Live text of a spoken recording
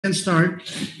Can start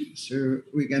so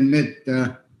we can meet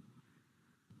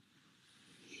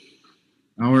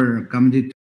our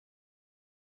committee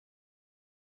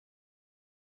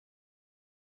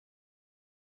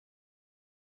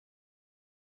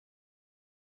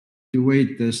to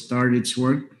wait to start its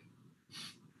work.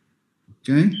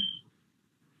 Okay.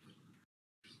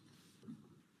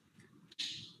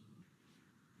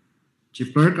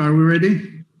 Chief Clerk, are we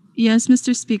ready? Yes,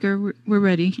 Mr. Speaker, we're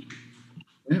ready.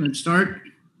 Okay, let's start.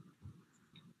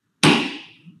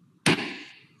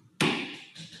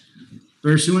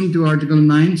 Pursuant to Article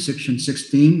 9, Section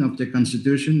 16 of the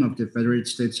Constitution of the Federated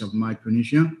States of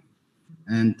Micronesia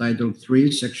and Title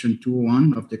 3, Section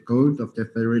 201 of the Code of the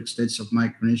Federated States of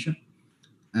Micronesia,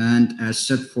 and as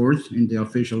set forth in the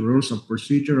official rules of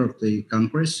procedure of the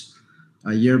Congress,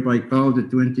 I hereby call the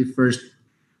 21st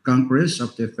Congress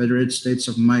of the Federated States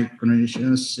of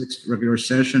Micronesia's sixth regular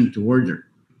session to order,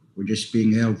 which is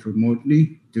being held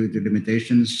remotely due to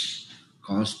limitations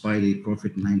caused by the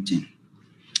COVID-19.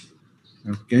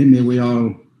 Okay, may we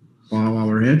all bow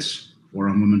our heads for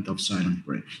a moment of silent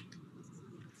prayer.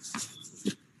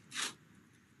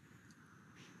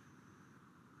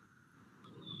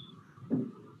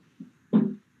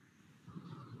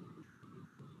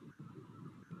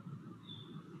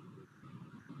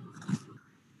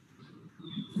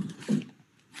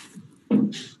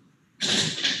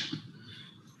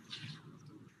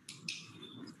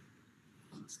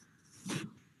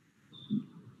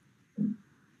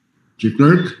 Chief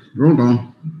Clerk, roll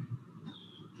call.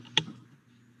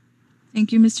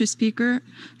 Thank you, Mr. Speaker.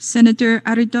 Senator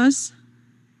Aritos,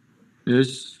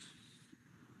 Yes.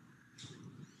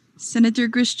 Senator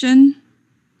Christian,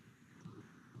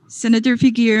 Senator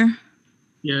Figuer,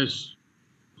 Yes.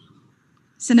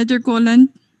 Senator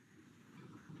Golan,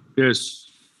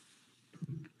 Yes.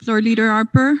 Floor Leader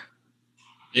Harper,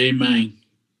 Amen.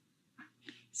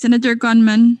 Senator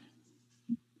Gunman,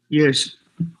 Yes.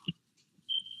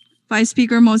 Vice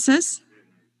Speaker Moses,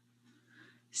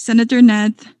 Senator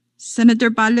Ned,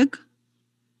 Senator Balik,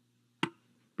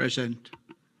 Present.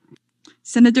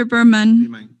 Senator Berman,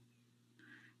 Amen.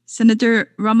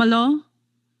 Senator Ramalo,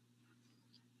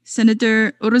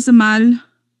 Senator Uruzamal,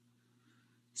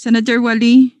 Senator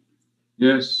Wali,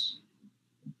 Yes.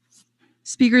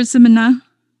 Speaker Sumina.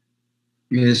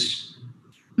 Yes,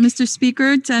 Mr.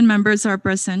 Speaker, 10 members are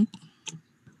present.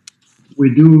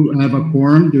 we do have a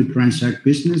quorum to transact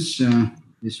business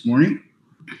this morning.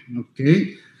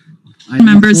 Okay.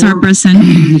 Members are present.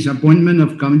 This appointment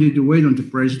of committee to wait on the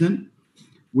president.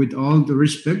 With all the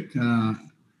respect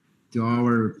to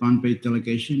our Pohnpei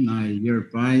delegation, I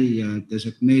hereby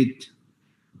designate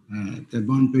the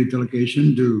Pohnpei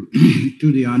delegation to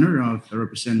to the honor of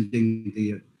representing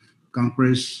the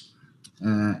Congress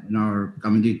in our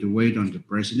committee to wait on the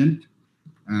president.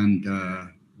 And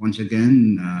once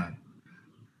again,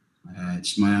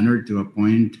 it's my honor to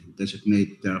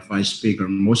designate Vice Speaker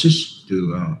Moses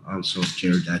to also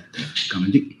chair that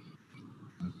committee.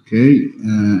 Okay,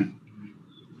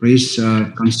 please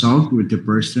consult with the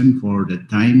person for the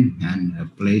time and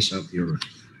place of your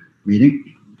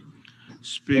meeting.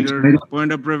 Speaker,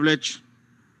 point of privilege.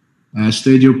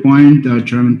 State your point,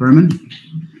 Chairman Berman.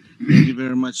 Thank you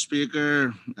very much,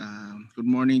 Speaker. Good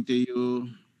morning to you,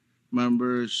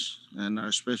 members, and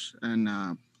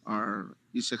our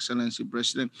His Excellency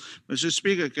President. Mr.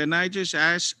 Speaker, can I just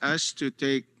ask us to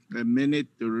take a minute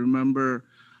to remember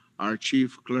our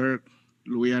Chief Clerk,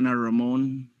 Luiana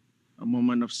Ramon, a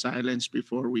moment of silence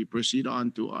before we proceed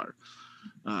on to our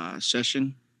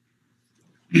session?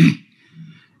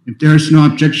 If there's no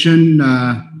objection,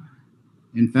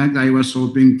 in fact, I was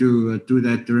hoping to do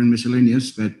that during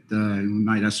miscellaneous, but we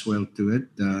might as well do it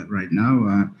right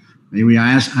now. Maybe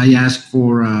I ask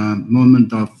for a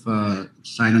moment of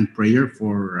silent prayer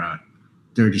for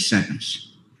 30 seconds.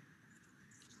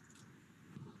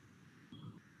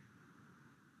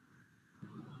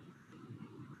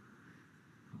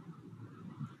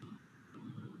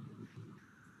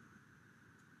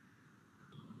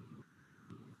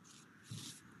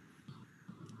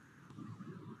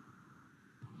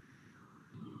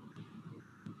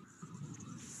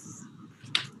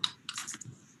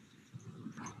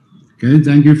 Okay,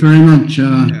 thank you very much.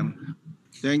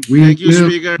 Thank We you, will,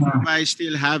 Speaker. I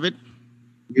still have it.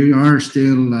 You are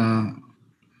still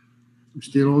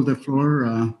hold the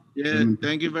floor. Yeah,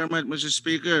 thank you very much, Mr.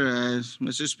 Speaker.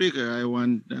 Mr. Speaker, I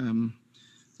want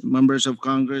members of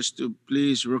Congress to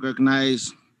please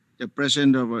recognize the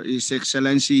President of His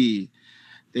Excellency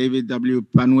David W.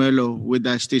 Panuelo with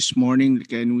us this morning.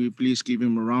 Can we please give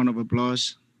him a round of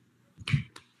applause?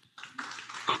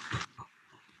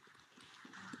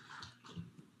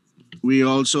 We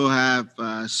also have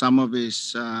some of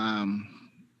his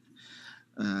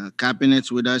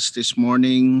cabinets with us this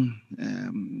morning.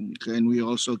 Can we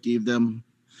also give them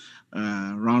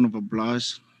a round of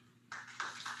applause?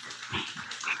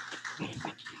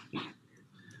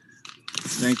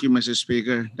 Thank you, Mr.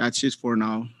 Speaker. That's it for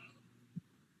now.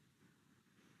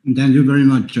 Thank you very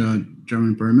much,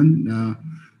 Chairman Perman.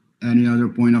 Any other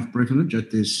point of privilege at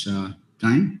this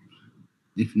time?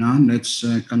 If not, let's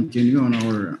continue on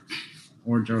our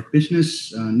order of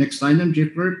business. Next item,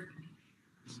 Chief Clerk.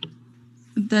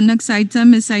 The next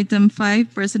item is item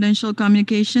 5, Presidential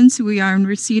Communications. We are in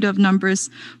receipt of numbers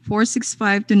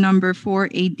 465 to number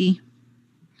 480.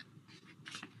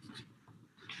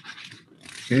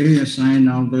 Okay, assign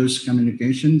all those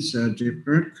communications, Chief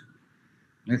Clerk.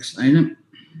 Next item.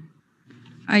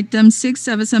 Item 6,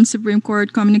 FSM Supreme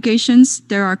Court Communications.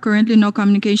 There are currently no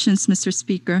communications, Mr.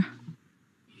 Speaker.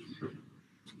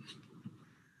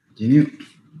 Continue.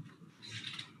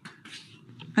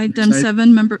 Item Next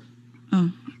 7,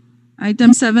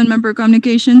 member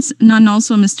communications. None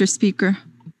also, Mr. Speaker.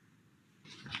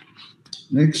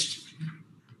 Next.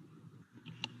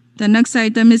 The next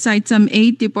item is item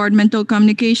 8, Departmental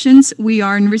Communications. We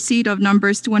are in receipt of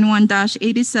numbers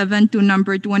 21-87 to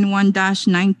number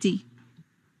 21-90.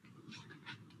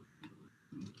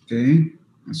 Okay,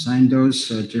 assign those,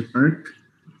 Chief Clerk.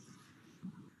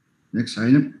 Next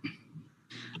item.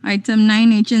 Item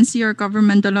 9, Agency or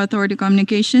Governmental Authority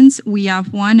Communications. We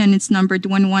have one, and it's number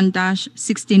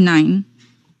 21-69.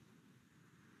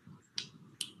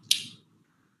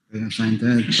 Okay, assign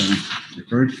that, Chief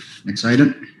Clerk. Next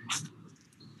item.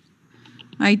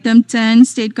 Item 10,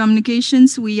 State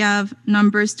Communications. We have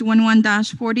numbers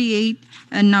 21-48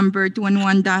 and number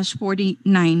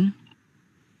 21-49.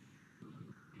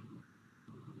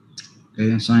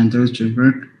 Okay, assign those, Chief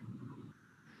Clerk.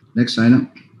 Next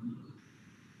item.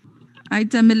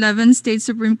 Item 11, State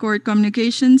Supreme Court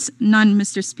Communications. None,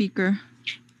 Mr. Speaker.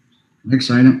 Next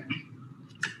item.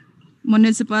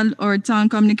 Municipal or Town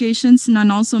Communications.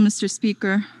 None also, Mr.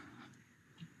 Speaker.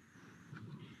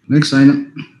 Next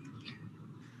item.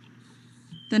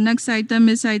 The next item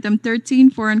is item 13,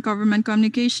 Foreign Government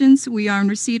Communications. We are in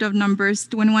receipt of numbers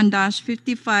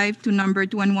 21-55 to number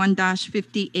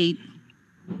 21-58.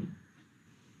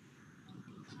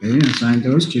 Okay, assign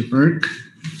those, Chief Clerk.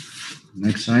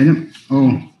 Next item.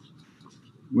 Oh,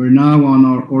 we're now on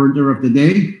our order of the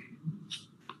day.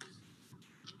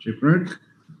 Chief Clerk.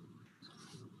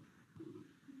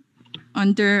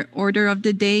 Under order of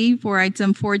the day for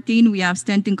item 14, we have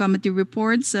standing committee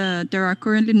reports. There are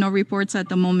currently no reports at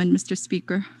the moment, Mr.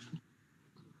 Speaker.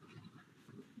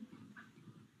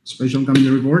 Special committee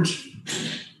reports.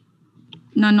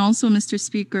 None also, Mr.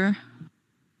 Speaker.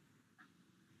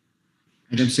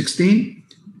 Item 16.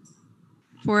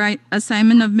 For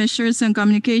assignment of measures and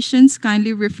communications,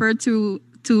 kindly refer to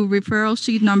referral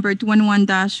sheet number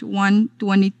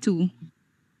 21-122.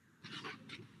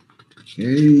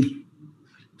 Okay.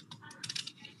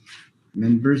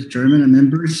 Members, Chairman and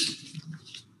members,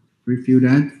 review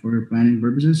that for planning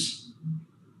purposes.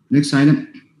 Next item.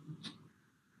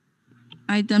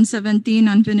 Item 17,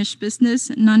 unfinished business.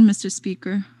 None, Mr.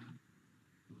 Speaker.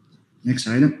 Next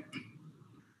item.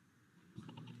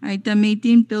 Item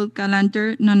 18, bill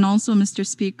calendar. None also, Mr.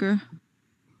 Speaker.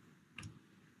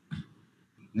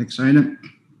 Next item.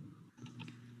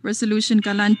 Resolution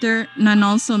calendar. None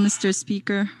also, Mr.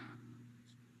 Speaker.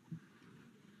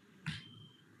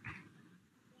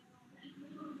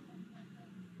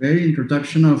 Okay,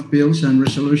 introduction of bills and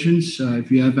resolutions.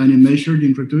 If you have any measure to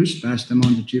introduce, pass them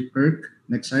on to Chief Clerk.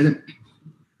 Next item.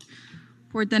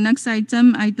 For the next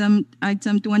item, item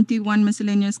 21,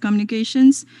 miscellaneous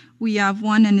communications, we have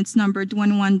one, and it's number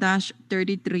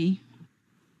 21-33.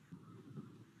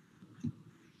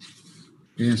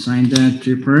 Okay, assign that,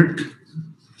 Chief Clerk.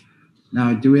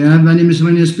 Now, do we have any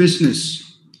miscellaneous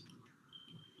business?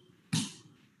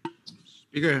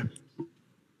 Speaker,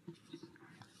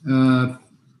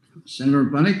 Senator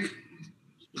Balik.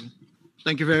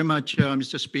 thank you very much,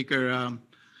 Mr. Speaker.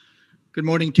 Good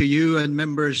morning to you and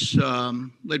members.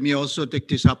 Let me also take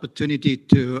this opportunity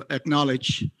to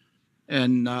acknowledge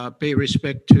and pay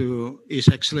respect to His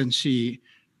Excellency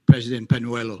President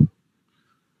Panuelo.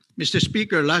 Mr.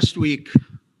 Speaker, last week,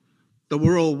 the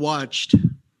world watched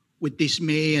with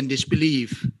dismay and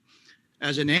disbelief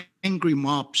as an angry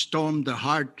mob stormed the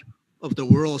heart of the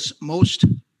world's most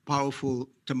powerful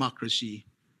democracy.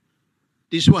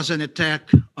 This was an attack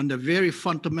on the very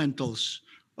fundamentals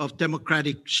of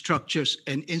democratic structures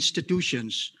and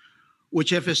institutions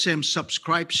which FSM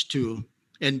subscribes to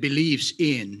and believes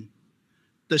in.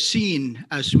 The scene,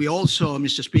 as we all saw,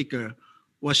 Mr. Speaker,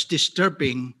 was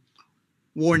disturbing,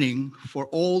 warning for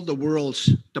all the world's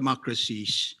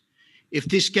democracies. If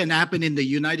this can happen in the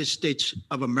United States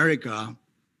of America,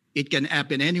 it can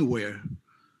happen anywhere.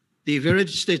 The United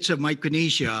States of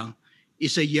Micronesia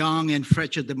is a young and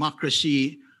fragile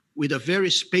democracy with a very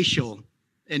special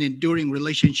and enduring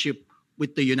relationship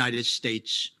with the United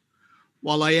States.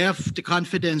 While I have the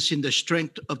confidence in the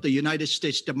strength of the United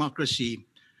States democracy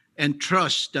and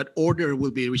trust that order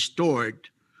will be restored,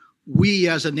 we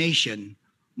as a nation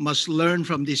must learn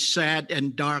from this sad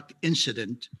and dark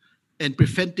incident and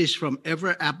prevent this from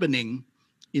ever happening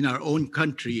in our own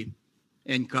country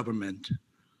and government.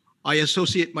 I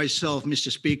associate myself,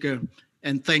 Mr. Speaker,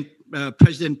 and thank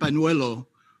President Panuelo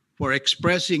for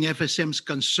expressing FSM's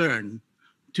concern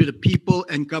to the people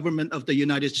and government of the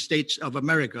United States of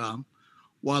America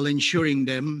while assuring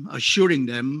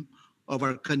them of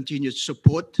our continued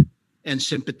support and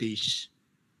sympathies.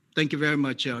 Thank you very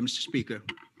much, Mr. Speaker.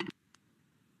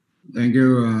 Thank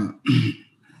you,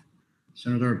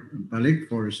 Senator Balik,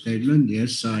 for a statement.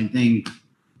 Yes, I think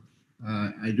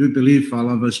I do believe all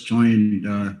of us joined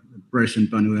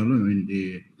President Panuelo in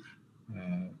the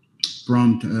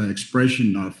prompt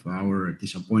expression of our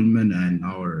disappointment and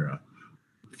our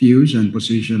views and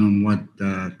position on what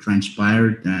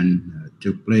transpired and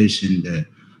took place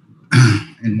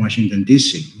in Washington,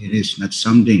 D.C. It is not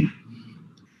something.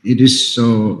 It is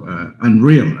so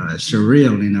unreal,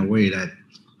 surreal in a way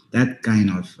that kind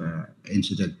of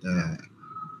incident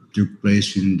took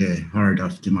place in the heart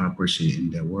of democracy in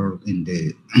the world, in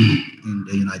the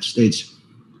United States.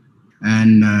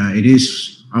 And it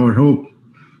is our hope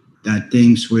that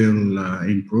things will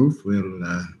improve,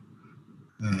 will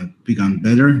become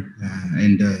better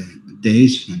in the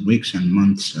days and weeks and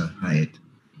months ahead.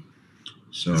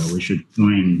 So we should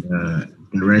join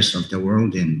the rest of the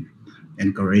world in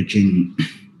encouraging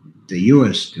the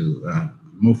U.S. to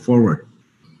move forward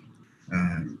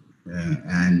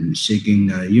and seeking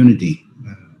unity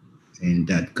in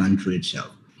that country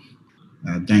itself.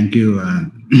 Thank you,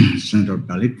 Senator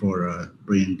Balik, for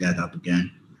bringing that up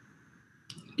again.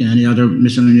 Any other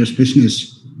miscellaneous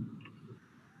business?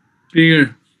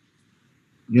 Speaker.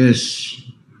 Yes.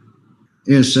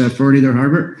 Yes, Floor Leader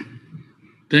Harbert.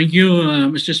 Thank you,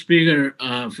 Mr. Speaker.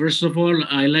 First of all,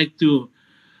 I like to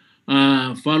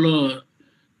follow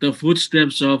the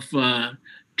footsteps of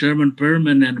Chairman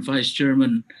Perman and Vice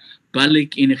Chairman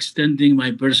Balik in extending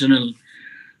my personal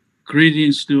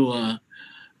greetings to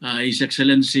His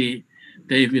Excellency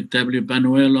David W.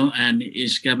 Panuelo and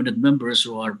his cabinet members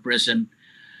who are present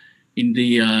in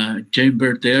the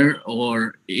chamber there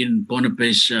or in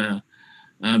Ponape's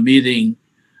meeting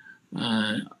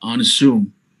on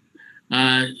Zoom.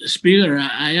 Speaker,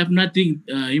 I have nothing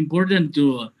important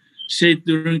to say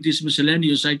during this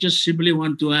miscellaneous. I just simply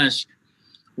want to ask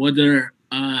whether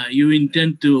you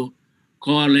intend to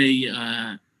call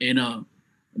a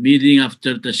meeting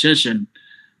after the session.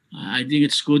 I think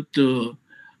it's good to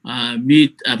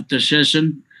meet after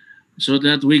session so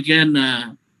that we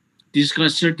can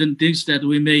discuss certain things that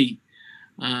we may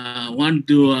want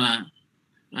to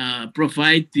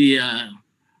provide the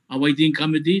awaiting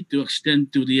committee to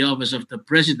extend to the office of the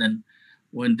president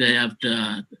when they have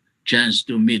the chance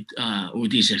to meet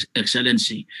with His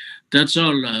Excellency. That's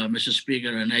all, Mr.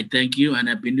 Speaker, and I thank you and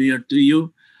Happy New Year to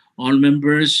you, all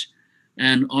members,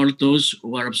 and all those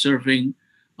who are observing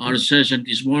our session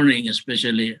this morning,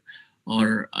 especially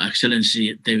our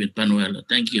Excellency David Panuelo.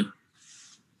 Thank you.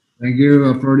 Thank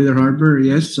you, Floor Leader Harbert.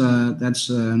 Yes, that's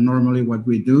normally what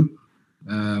we do.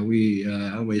 We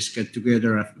always get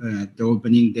together at the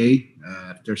opening day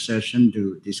after session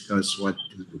to discuss what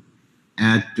to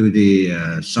add to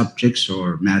the subjects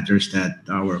or matters that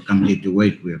our committee to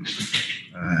wait will,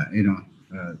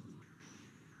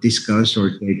 discuss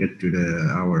or take it to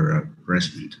our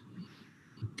president.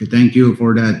 Okay, thank you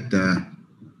for that,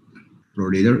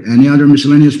 Floor Leader. Any other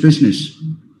miscellaneous business?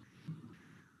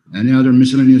 Any other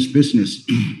miscellaneous business?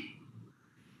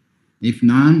 If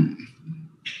none,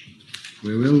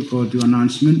 we will go to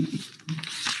announcement.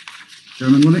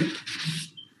 Chairman Muli.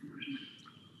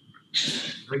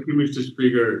 Thank you, Mr.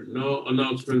 Speaker. No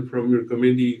announcement from your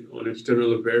Committee on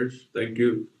External Affairs. Thank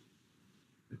you.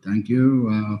 Thank you.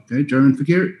 Okay, Chairman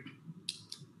Fakir.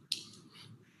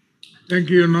 Thank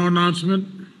you. No announcement.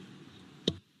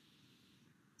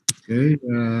 Okay,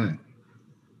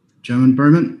 Chairman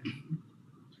Perman.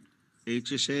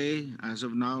 HSA, as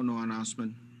of now, no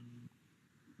announcement.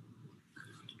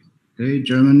 Okay,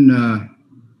 Chairman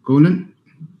Coonan.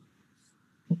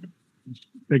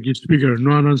 Thank you, Speaker.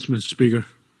 No announcement, Speaker.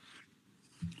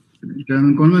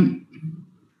 Chairman Coleman.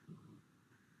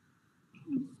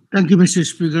 Thank you, Mr.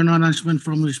 Speaker. No announcement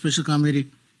from the Special Committee.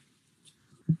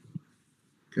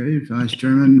 Okay, Vice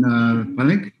Chairman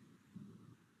Palik?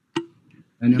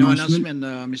 Any No announcement?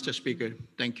 announcement, Mr. Speaker.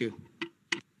 Thank you.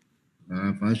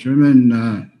 Vice Chairman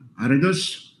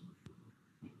Aridos?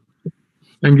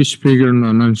 Thank you, Speaker. No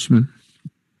announcement.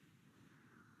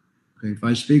 Okay,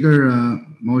 Vice Speaker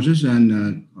Moses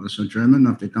and also Chairman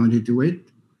of the Committee to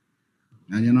Wait.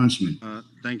 Any announcement?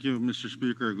 Thank you, Mr.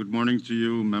 Speaker. Good morning to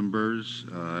you, members.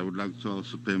 I would like to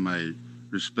also pay my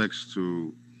respects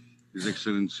to His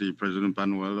Excellency President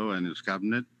Panuelo and his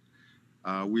cabinet.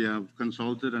 We have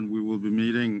consulted and we will be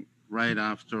meeting right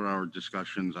after our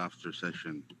discussions after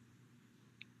session.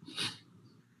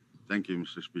 Thank you,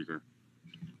 Mr. Speaker.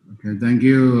 Okay, thank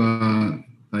you,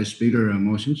 Vice Speaker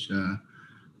Moses.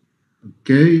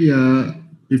 Okay,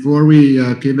 before we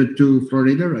give it to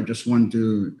Florida, I just want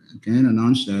to again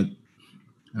announce that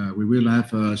we will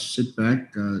have a sit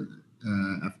back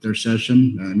after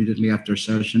session, immediately after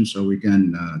session, so we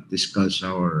can discuss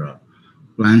our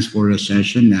plans for the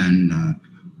session and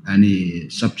any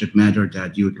subject matter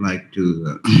that you'd like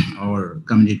to our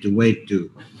committee to wait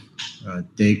to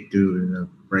take to the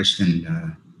president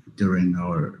during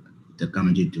the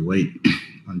committee to wait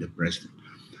on the president.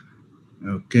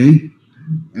 Okay.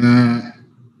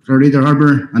 Florida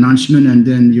Harbor announcement and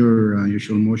then your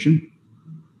usual motion.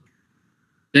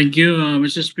 Thank you,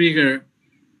 Mr. Speaker.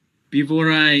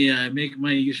 Before I make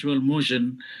my usual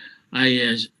motion,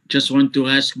 I just want to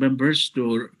ask members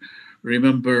to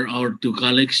remember our two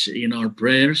colleagues in our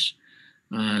prayers,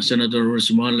 Senator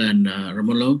Rusmal and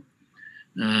Romulo.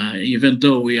 Even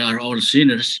though we are all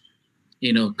sinners,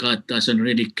 God doesn't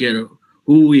really care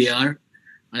who we are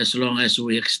as long as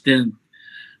we extend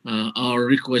our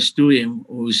request to Him,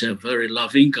 who is a very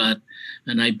loving God,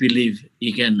 and I believe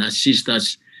He can assist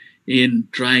us in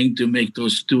trying to make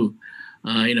those two,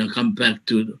 come back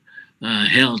to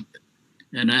health.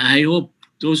 And I hope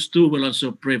those two will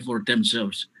also pray for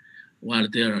themselves while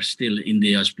they are still in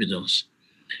the hospitals.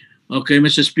 Okay,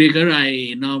 Mr. Speaker,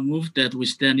 I now move that we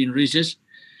stand in recess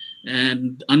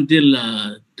and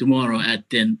until tomorrow at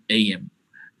 10 a.m.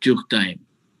 Chuk time.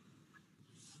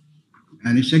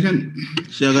 Any second?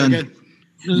 Second.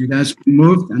 It has been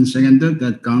moved and seconded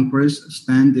that Congress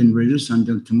stand in recess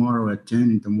until tomorrow at 10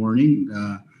 in the morning,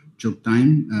 Chuk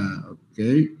time.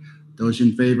 Okay. Those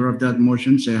in favor of that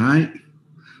motion say aye.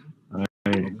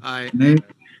 Aye. Nay.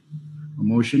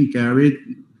 Motion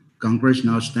carried. Congress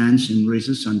now stands in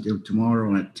recess until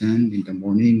tomorrow at 10 in the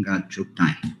morning at Chuk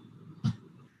time.